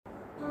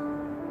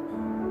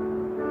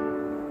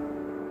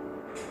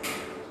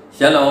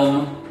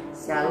Shalom.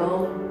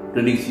 Shalom.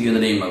 Greetings to you in the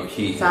name of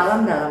Jesus.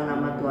 Salam dalam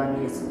nama Tuhan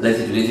Yesus. Let's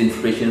today's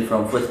inspiration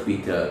from 1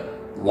 Peter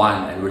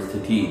 1 and verse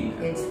 13.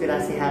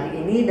 Inspirasi hari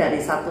ini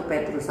dari 1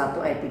 Petrus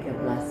 1 ayat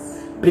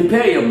 13.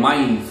 Prepare your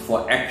minds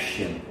for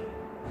action.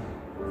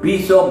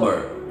 Be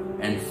sober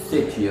and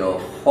set your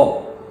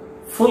hope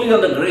fully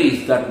on the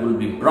grace that will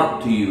be brought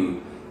to you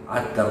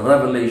at the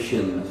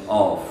revelation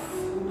of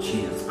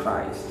Jesus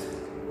Christ.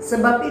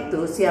 Sebab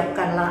itu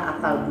siapkanlah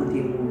akal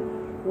budimu,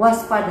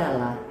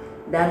 waspadalah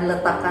dan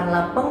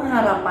letakkanlah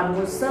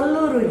pengharapanmu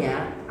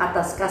seluruhnya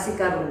atas kasih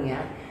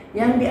karunia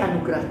yang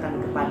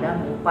dianugerahkan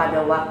kepadamu pada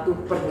waktu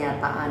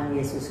pernyataan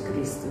Yesus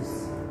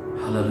Kristus.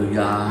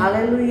 Hallelujah.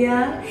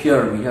 Haleluya.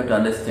 Here we have to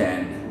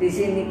understand. Di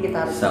sini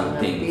kita harus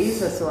Some mengerti things.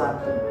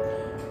 sesuatu.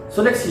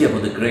 So let's see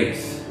about the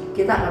grace.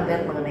 Kita akan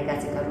lihat mengenai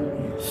kasih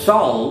karunia.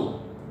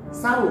 Saul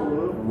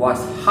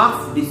Was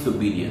half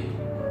disobedient.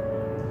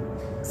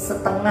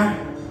 setengah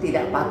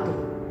tidak patuh.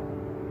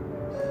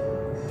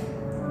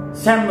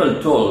 Samuel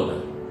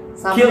told,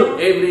 kill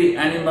every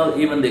animal,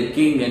 even the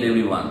king and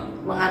everyone.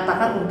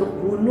 Mengatakan untuk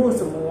bunuh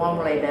semua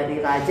mulai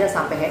dari raja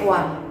sampai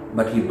hewan.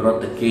 But he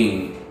brought the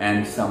king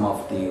and some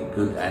of the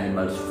good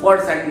animals for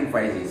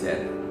sacrifice, he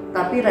said.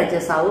 Tapi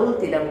Raja Saul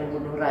tidak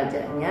membunuh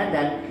rajanya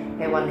dan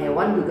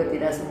hewan-hewan juga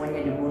tidak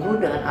semuanya dibunuh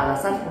dengan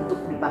alasan untuk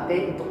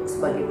dipakai untuk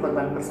sebagai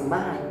korban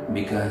persembahan.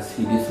 Because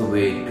he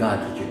disobeyed, God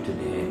rejected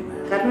him.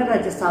 Karena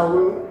Raja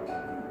Saul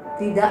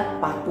tidak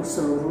patuh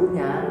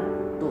seluruhnya,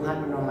 Tuhan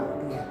menolak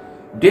dia.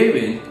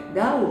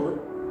 Daud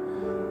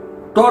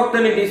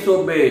totally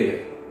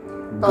disobeyed.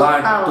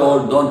 God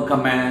told, don't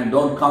command,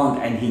 don't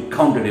count, and he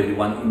counted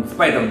everyone in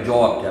spite of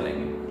Joab telling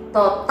him.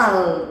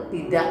 Total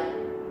tidak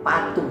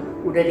patuh.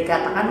 Udah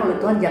dikatakan oleh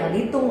Tuhan jangan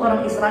hitung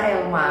orang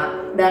Israel,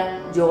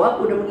 dan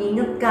Joab udah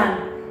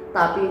mengingatkan,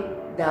 tapi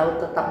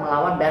Daud tetap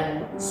melawan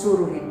dan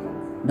suruh hitung.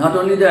 Not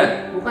only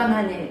that, Bukan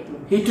hanya itu,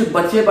 he took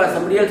Bathsheba,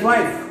 somebody else's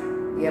wife.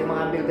 dia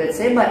mengambil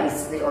Bathsheba,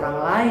 istri orang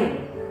lain.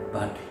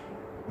 But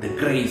the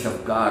grace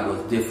of God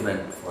was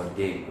different for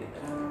David.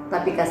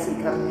 Tapi kasih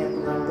karunia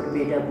Tuhan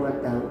berbeda buat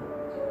Daud.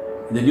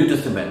 In the New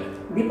Testament,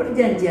 Di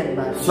perjanjian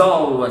baru,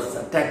 Saul was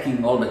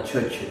attacking all the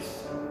churches.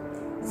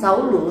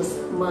 Saulus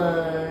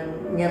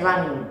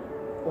menyerang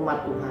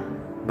umat Tuhan.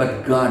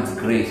 But God's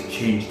grace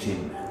changed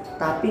him.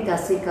 Tapi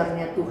kasih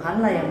karunia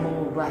Tuhanlah yang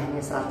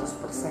mengubahnya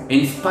 100%.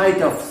 In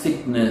spite of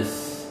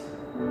sickness,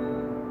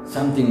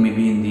 something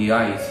maybe in the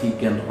eyes, he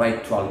can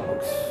write 12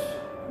 books.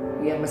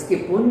 Ya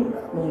meskipun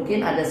mungkin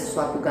ada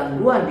sesuatu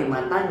gangguan di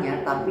matanya,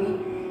 tapi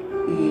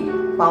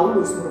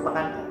Paulus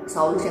merupakan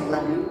Saulus yang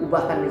telah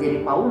diubahkan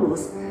menjadi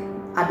Paulus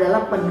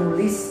adalah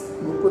penulis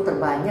buku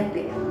terbanyak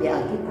di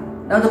Alkitab.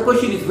 Now the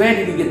question is, where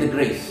did he get the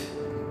grace?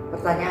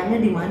 Pertanyaannya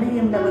di mana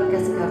ia mendapat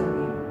kasih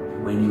karunia?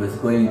 When he was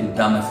going to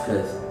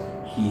Damascus,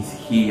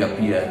 he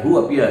appeared.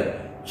 Who appeared?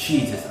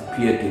 Jesus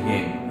appeared to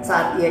him.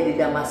 Saat ia di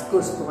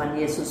Damaskus, Tuhan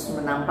Yesus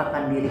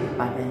menampakkan diri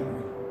kepadanya.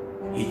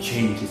 He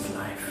changed his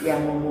life.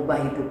 Yang mengubah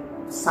hidup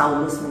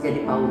Saulus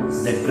menjadi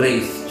Paulus. The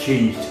grace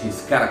changed his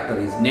character,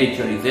 his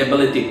nature, his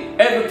ability,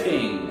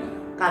 everything.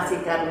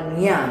 Kasih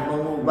karunia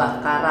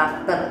mengubah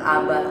karakter,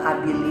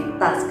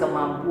 abilitas,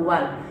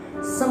 kemampuan,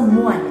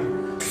 semuanya.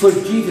 So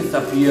Jesus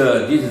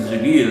appeared, Jesus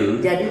revealed.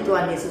 Jadi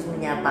Tuhan Yesus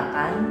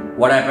menyatakan,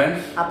 What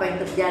happens? apa yang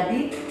terjadi?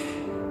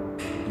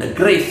 The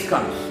grace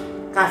comes.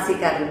 Kasih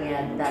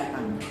karunia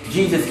datang.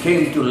 Jesus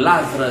came to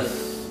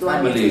Lazarus'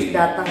 Tuhan Yesus family.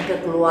 datang ke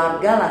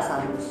keluarga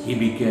Lazarus He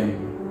became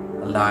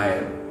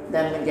alive.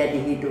 dan menjadi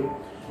hidup.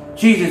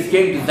 Jesus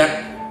came to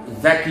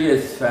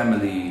Zacchaeus'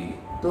 family.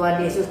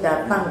 Tuhan Yesus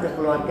datang ke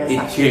keluarga It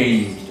Zakheus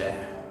changed.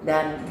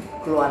 dan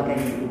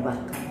keluarganya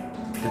diubahkan.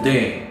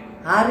 Today,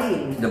 Hari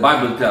ini the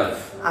Bible tells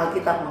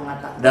Alkitab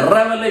mengatakan the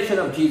revelation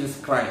of Jesus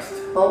Christ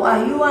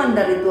pewahyuan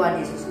dari Tuhan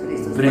Yesus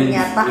Kristus, brings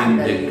pernyataan in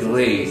dari the Yesus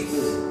grace.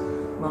 Kristus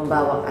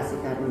membawa kasih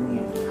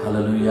karunia.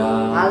 Hallelujah.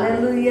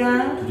 Haleluya.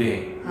 Today,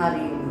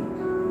 Hari ini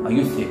are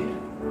you saved?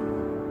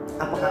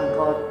 apakah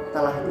engkau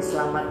telah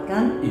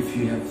diselamatkan? If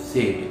you have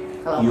saved,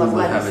 Kalau you engkau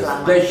will telah have a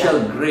diselamatkan, special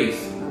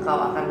grace. engkau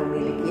akan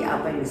memiliki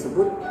apa yang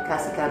disebut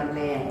kasih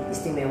karunia yang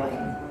istimewa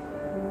ini.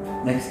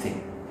 Next thing,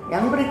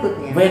 Yang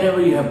berikutnya, whenever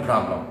you have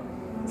problem,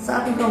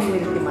 saat engkau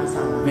memiliki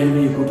masalah, whenever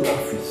you go to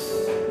office,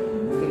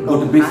 mungkin go kau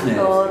to ke business,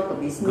 kantor, ke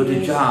bisnis, go to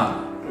job,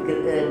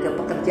 ke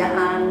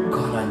pekerjaan,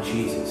 call on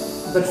Jesus.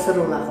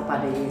 berserulah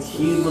kepada Yesus.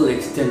 He will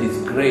extend His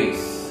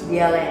grace.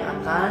 Dialah yang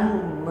akan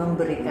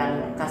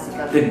memberikan kasih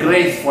The karunia,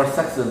 grace for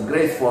success,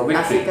 grace for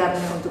kasih victory.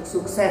 karunia untuk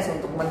sukses,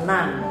 untuk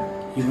menang,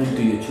 Even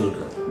to your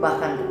children,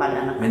 bahkan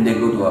kepada anak when they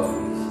go to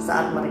office,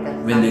 saat mereka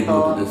ke when they go to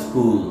kantor, the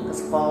school, ke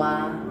sekolah,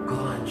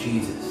 call on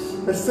Jesus.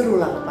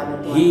 berserulah kepada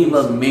Tuhan He Yesus.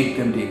 will make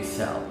them to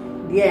excel.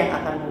 Dia yang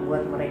akan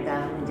membuat mereka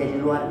menjadi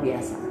luar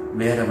biasa.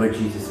 Wherever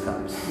Jesus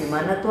comes, Di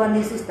mana Tuhan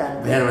Yesus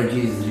datang, wherever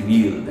Jesus is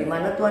revealed, di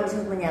mana Tuhan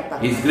Yesus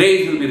menyatakan, His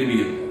grace will be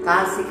revealed.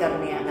 kasih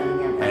karunia akan And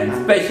dinyatakan.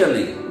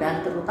 especially Dan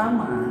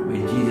terutama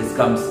when Jesus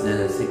comes,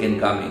 the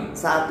second coming,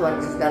 saat Tuhan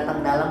Yesus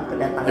datang dalam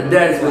kedatangan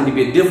there is kedua, going to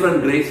be a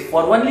different grace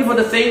for only for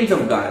the saints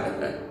of God.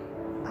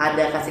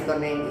 ada kasih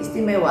karunia yang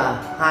istimewa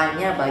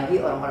hanya bagi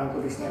orang-orang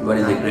kudusnya What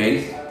is the Tuhan.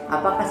 grace?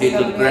 Apa kasih It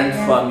will karunia-Nya?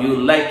 transform you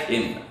like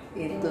Him.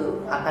 Itu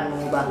akan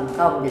mengubah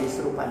engkau menjadi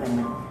serupa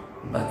dengannya.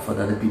 But for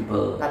the other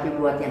people, Tapi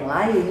buat yang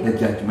lain, the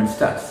judgment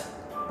starts.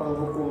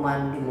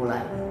 penghukuman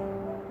dimulai.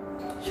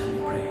 Shall we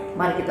pray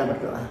Mari kita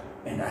berdoa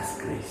and ask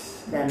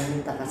grace? dan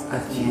minta kasih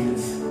Ask karunia.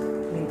 Jesus.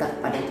 Minta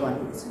kepada Tuhan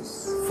Yesus.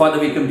 Father,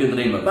 we come to the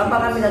name of Bapa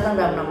kami Jesus. datang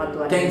dalam nama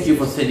Tuhan Thank Yesus. you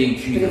for sending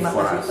Jesus Terima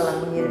for kasih us. telah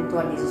mengirim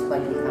Tuhan Yesus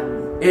bagi kami.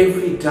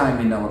 Every time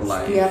in our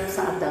life, Setiap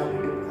saat dalam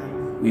hidup kami,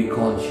 we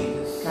call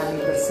Jesus. kami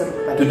berseru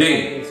pada Today,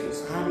 Tuhan Yesus.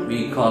 Hari We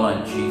ini call on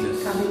Jesus.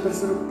 kami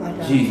berseru pada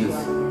Jesus,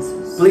 Tuhan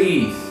Yesus.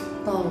 please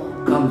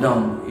Tolong come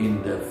down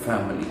in the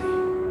family,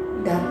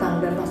 datang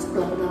dan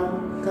masuklah ke dalam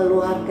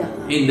keluarga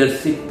kami. in the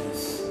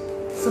sickness,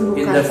 in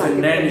Sembuhkan the sakit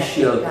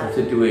financial penyakit kami.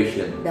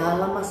 situation,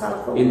 Dalam masalah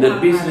keuangan, in the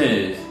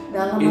business,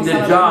 dalam in the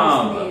masalah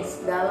job. bisnis,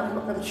 dalam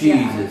pekerjaan.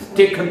 Jesus,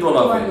 take control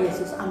of Tuhan it.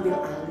 Yesus ambil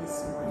alih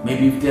semuanya.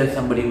 Maybe if there's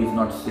somebody who's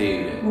not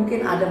saved,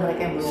 Mungkin ada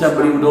mereka yang belum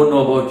somebody who selamat, don't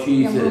know about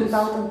yang belum Jesus,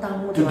 tahu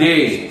tentangmu Tuhan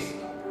Today, Yesus.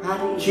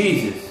 Hari ini,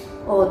 Jesus,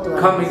 oh Tuhan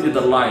come Yesus, into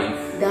the life,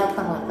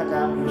 datanglah ke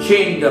dalam hidup,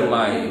 change their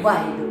life, ubah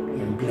hidupnya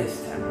and bless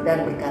them. dan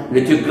berkati.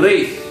 Let your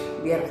grace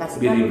Biar kasih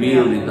be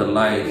revealed in their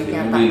lives, be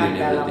revealed dinyatakan in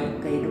dalam everything.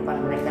 kehidupan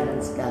mereka dan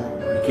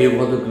segalanya. Give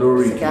all the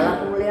glory to Segala you.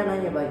 kemuliaan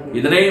hanya bagi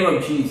In the name of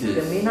Jesus.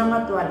 demi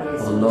nama Tuhan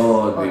Yesus. Oh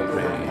Lord, we Tuhan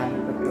pray. kami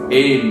berdoa.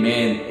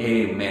 Amen.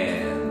 Amen.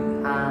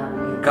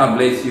 Amin. God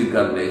bless you.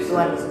 God bless you.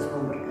 Tuhan Yesus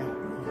memberkati.